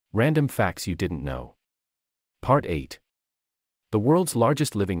Random facts you didn't know. Part 8. The world's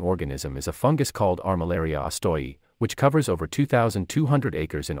largest living organism is a fungus called Armillaria ostoi, which covers over 2,200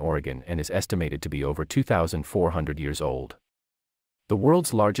 acres in Oregon and is estimated to be over 2,400 years old. The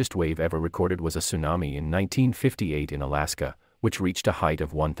world's largest wave ever recorded was a tsunami in 1958 in Alaska, which reached a height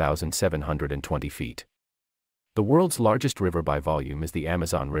of 1,720 feet. The world's largest river by volume is the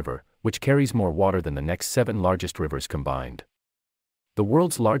Amazon River, which carries more water than the next 7 largest rivers combined. The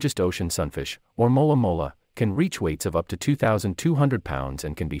world's largest ocean sunfish, or mola mola, can reach weights of up to 2,200 pounds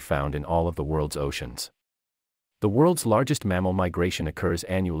and can be found in all of the world's oceans. The world's largest mammal migration occurs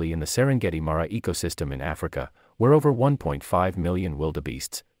annually in the Serengeti Mara ecosystem in Africa, where over 1.5 million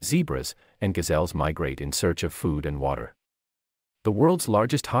wildebeests, zebras, and gazelles migrate in search of food and water. The world's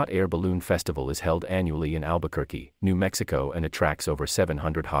largest hot air balloon festival is held annually in Albuquerque, New Mexico, and attracts over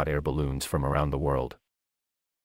 700 hot air balloons from around the world.